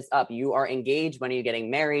wrap this up? You are engaged. When are you getting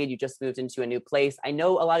married? You just moved into a new place. I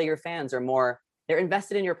know a lot of your fans are they're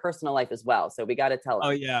invested in your personal life as well. So we got to tell them. Oh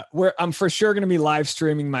yeah. I'm for sure going to be live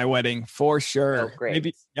streaming my wedding for sure. Oh, great.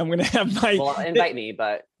 Maybe I'm going to have well, invite me,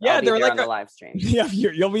 but yeah, I'll be there on the live stream. Yeah,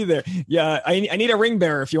 you'll be there. Yeah. I need a ring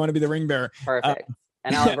bearer if you want to be the ring bearer. Perfect.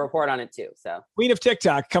 And I'll report on it too. So Queen of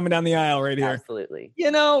TikTok coming down the aisle right here. Absolutely.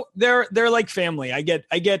 They're like family. I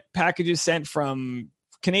get packages sent from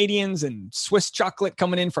Canadians and Swiss chocolate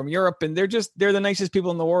coming in from Europe, and they're the nicest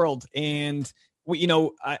people in the world. And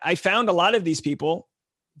I found a lot of these people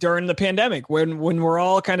during the pandemic when we're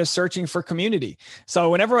all kind of searching for community. So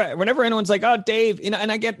whenever anyone's like, oh, Dave,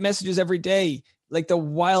 and I get messages every day, like the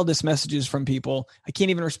wildest messages from people. I can't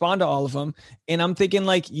even respond to all of them. And I'm thinking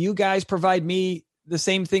like, you guys provide me the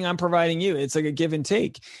same thing I'm providing you. It's like a give and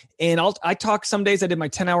take. And I talk some days. I did my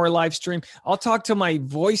 10-hour live stream. I'll talk till my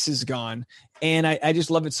voice is gone. And I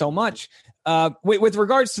just love it so much. With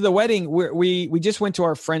regards to the wedding, we just went to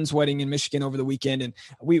our friend's wedding in Michigan over the weekend, and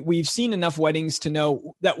we've seen enough weddings to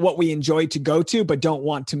know that what we enjoy to go to, but don't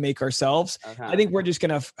want to make ourselves. Okay. I think we're just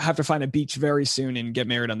going to have to find a beach very soon and get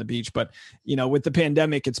married on the beach. But, with the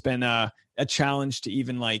pandemic, it's been a challenge to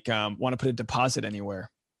even want to put a deposit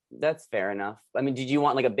anywhere. That's fair enough. I mean, did you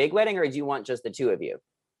want like a big wedding, or do you want just the two of you?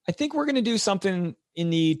 I think we're going to do something in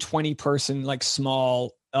the 20 person, like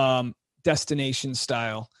small, destination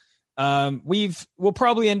style. We'll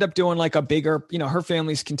probably end up doing like a bigger, her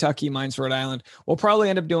family's Kentucky, mine's Rhode Island. We'll probably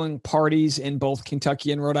end up doing parties in both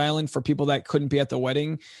Kentucky and Rhode Island for people that couldn't be at the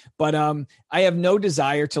wedding. But I have no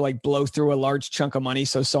desire to like blow through a large chunk of money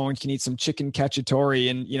so someone can eat some chicken cacciatore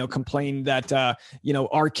and, complain that,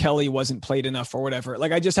 R. Kelly wasn't played enough or whatever.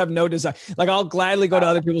 Like, I just have no desire. Like, I'll gladly go to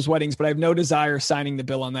other people's weddings, but I have no desire signing the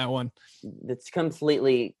bill on that one. That's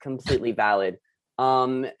completely valid.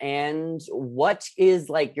 And what is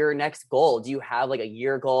like your next goal? Do you have like a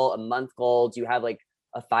year goal, a month goal? Do you have like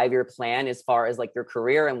a 5-year plan as far as like your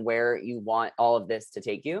career and where you want all of this to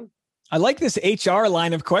take you? I like this HR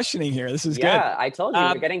line of questioning here. This is good. Yeah, I told you,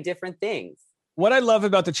 you're getting different things. What I love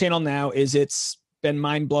about the channel now is it's been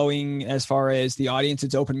mind-blowing as far as the audience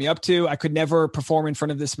it's opened me up to. I could never perform in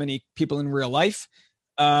front of this many people in real life.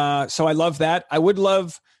 So I love that. I would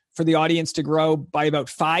love for the audience to grow by about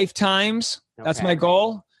 5 times. Okay. That's my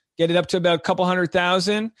goal. Get it up to about a couple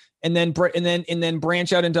 100,000, and then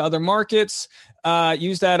branch out into other markets.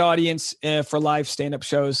 Use that audience for live stand-up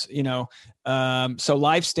shows. So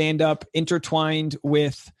live stand-up intertwined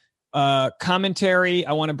with commentary.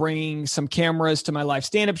 I want to bring some cameras to my live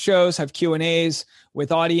stand-up shows. Have Q&As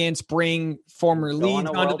with audience. Bring former leads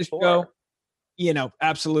onto the show.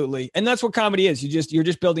 Absolutely. And that's what comedy is. You're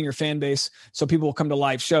just building your fan base so people will come to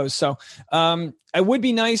live shows. So it would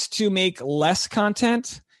be nice to make less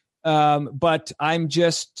content, but I'm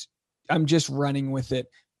just running with it.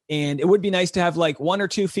 And it would be nice to have like 1 or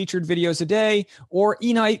 2 featured videos a day, or,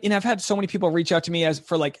 I've had so many people reach out to me as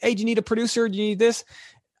for like, hey, do you need a producer? Do you need this?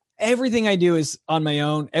 Everything I do is on my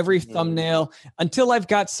own, every thumbnail, until I've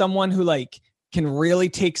got someone who like can really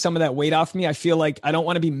take some of that weight off me. I feel like I don't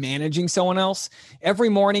want to be managing someone else. Every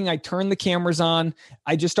morning I turn the cameras on,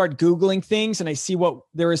 I just start Googling things and I see what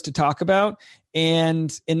there is to talk about.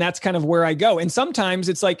 And that's kind of where I go. And sometimes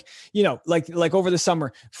it's like, like over the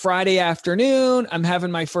summer, Friday afternoon, I'm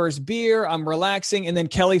having my first beer, I'm relaxing. And then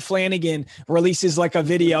Kelly Flanagan releases like a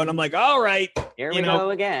video and I'm like, all right, here we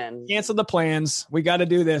go again. Cancel the plans. We got to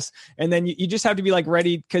do this. And then you just have to be like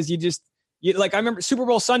ready, because Like I remember Super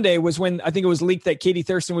Bowl Sunday was when I think it was leaked that Katie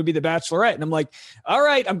Thurston would be the Bachelorette. And I'm like, all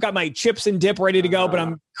right, I've got my chips and dip ready to go, but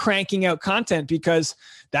I'm cranking out content because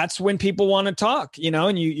that's when people want to talk,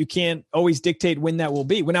 and you can't always dictate when that will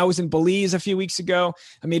be. When I was in Belize a few weeks ago,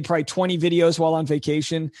 I made probably 20 videos while on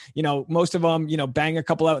vacation, most of them, bang a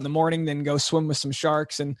couple out in the morning, then go swim with some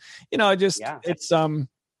sharks. And,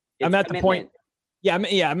 I'm at the point. Yeah,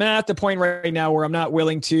 I'm at the point right now where I'm not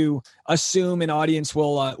willing to assume an audience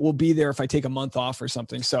will be there if I take a month off or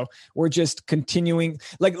something. So we're just continuing.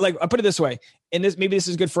 Like I put it this way, and maybe this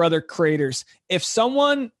is good for other creators. If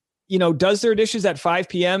someone does their dishes at 5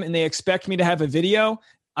 p.m. and they expect me to have a video,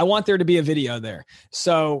 I want there to be a video there.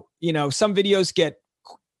 So some videos get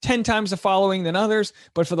 10 times the following than others,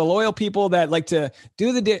 but for the loyal people that like to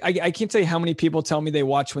do I can't tell you how many people tell me they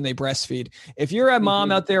watch when they breastfeed. If you're a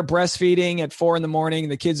mom out there breastfeeding at 4 a.m,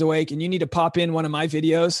 the kid's awake, and you need to pop in one of my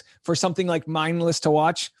videos for something like mindless to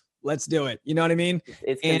watch, let's do it. You know what I mean?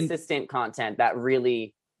 It's consistent content that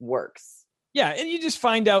really works. Yeah. And you just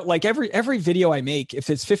find out like every video I make, if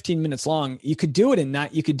it's 15 minutes long, you could do it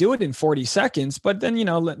in 40 seconds, but then,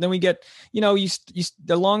 then we get,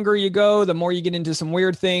 the longer you go, the more you get into some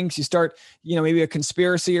weird things. You start, maybe a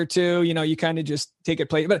conspiracy or two, you kind of just take it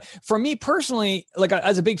play. But for me personally, like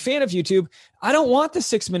as a big fan of YouTube, I don't want the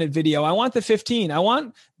 6-minute video. I want the 15.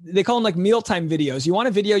 They call them like mealtime videos. You want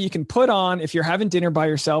a video you can put on if you're having dinner by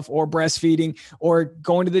yourself or breastfeeding or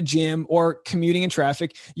going to the gym or commuting in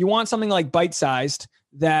traffic. You want something like bite-sized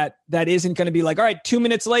that isn't going to be like, all right, 2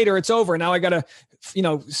 minutes later, it's over. Now I got to,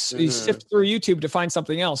 sift through YouTube to find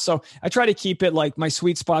something else. So I try to keep it like my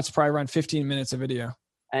sweet spot's probably around 15 minutes a video.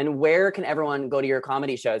 And where can everyone go to your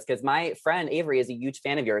comedy shows? Because my friend Avery is a huge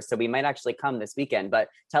fan of yours, so we might actually come this weekend. But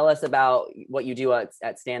tell us about what you do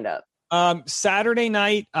at stand up. Saturday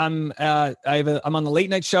night, I'm on the late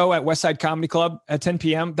night show at Westside Comedy Club at 10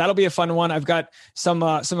 p.m. That'll be a fun one. I've got some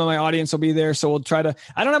of my audience will be there, so we'll try to.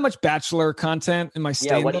 I don't have much Bachelor content in my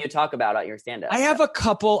stand-up. Yeah, what do you talk about at your stand-up? I have a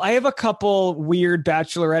couple weird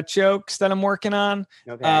Bachelorette jokes that I'm working on.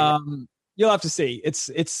 Okay. You'll have to see.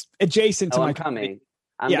 It's adjacent to my coming.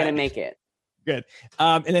 I'm gonna make it. Good.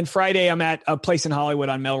 And then Friday, I'm at a place in Hollywood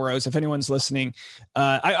on Melrose. If anyone's listening,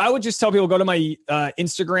 I would just tell people, go to my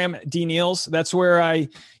Instagram, D Neals. That's where a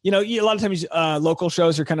lot of times local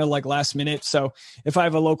shows are kind of like last minute. So if I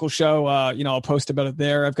have a local show, I'll post about it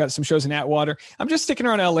there. I've got some shows in Atwater. I'm just sticking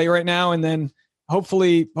around LA right now. And then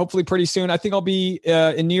hopefully pretty soon, I think I'll be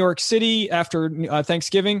in New York City after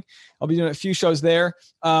Thanksgiving. I'll be doing a few shows there.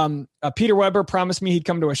 Peter Weber promised me he'd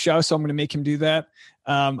come to a show, so I'm going to make him do that.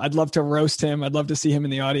 I'd love to roast him. I'd love to see him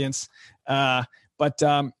in the audience. But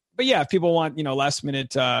yeah, if people want, last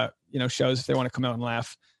minute, shows, if they want to come out and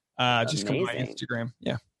laugh, just come to my Instagram.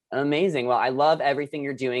 Yeah. Amazing. Well, I love everything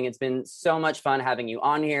you're doing. It's been so much fun having you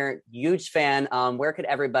on here. Huge fan. Where could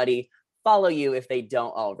everybody follow you if they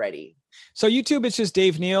don't already? So YouTube, it's just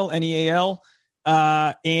Dave Neal, Neal,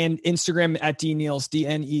 and Instagram at DNealz,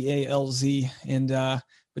 DNEALZ. And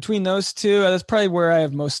between those two, that's probably where I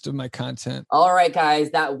have most of my content. All right,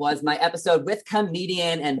 guys, that was my episode with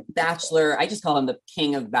comedian and Bachelor. I just call him the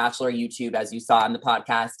king of Bachelor YouTube, as you saw on the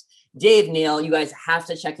podcast, Dave Neal. You guys have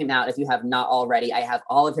to check him out if you have not already. I have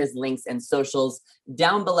all of his links and socials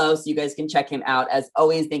down below so you guys can check him out. As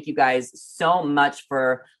always, thank you guys so much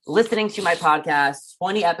for listening to my podcast.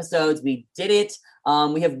 20 episodes. We did it.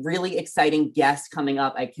 We have really exciting guests coming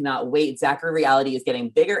up. I cannot wait. Zachary Reality is getting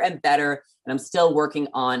bigger and better, and I'm still working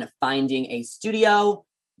on finding a studio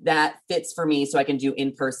that fits for me so I can do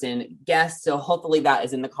in-person guests. So hopefully that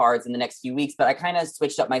is in the cards in the next few weeks, but I kind of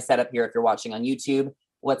switched up my setup here if you're watching on YouTube.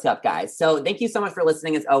 What's up, guys? So thank you so much for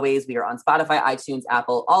listening. As always, we are on Spotify, iTunes,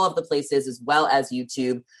 Apple, all of the places, as well as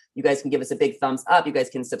YouTube. You guys can give us a big thumbs up. You guys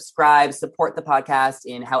can subscribe, support the podcast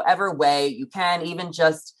in however way you can, even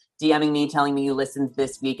just DMing me, telling me you listened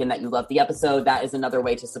this week and that you loved the episode. That is another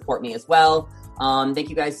way to support me as well. Thank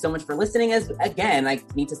you guys so much for listening. Again, I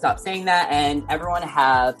need to stop saying that. And everyone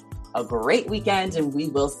have a great weekend, and we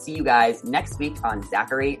will see you guys next week on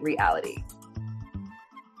Zachary Reality.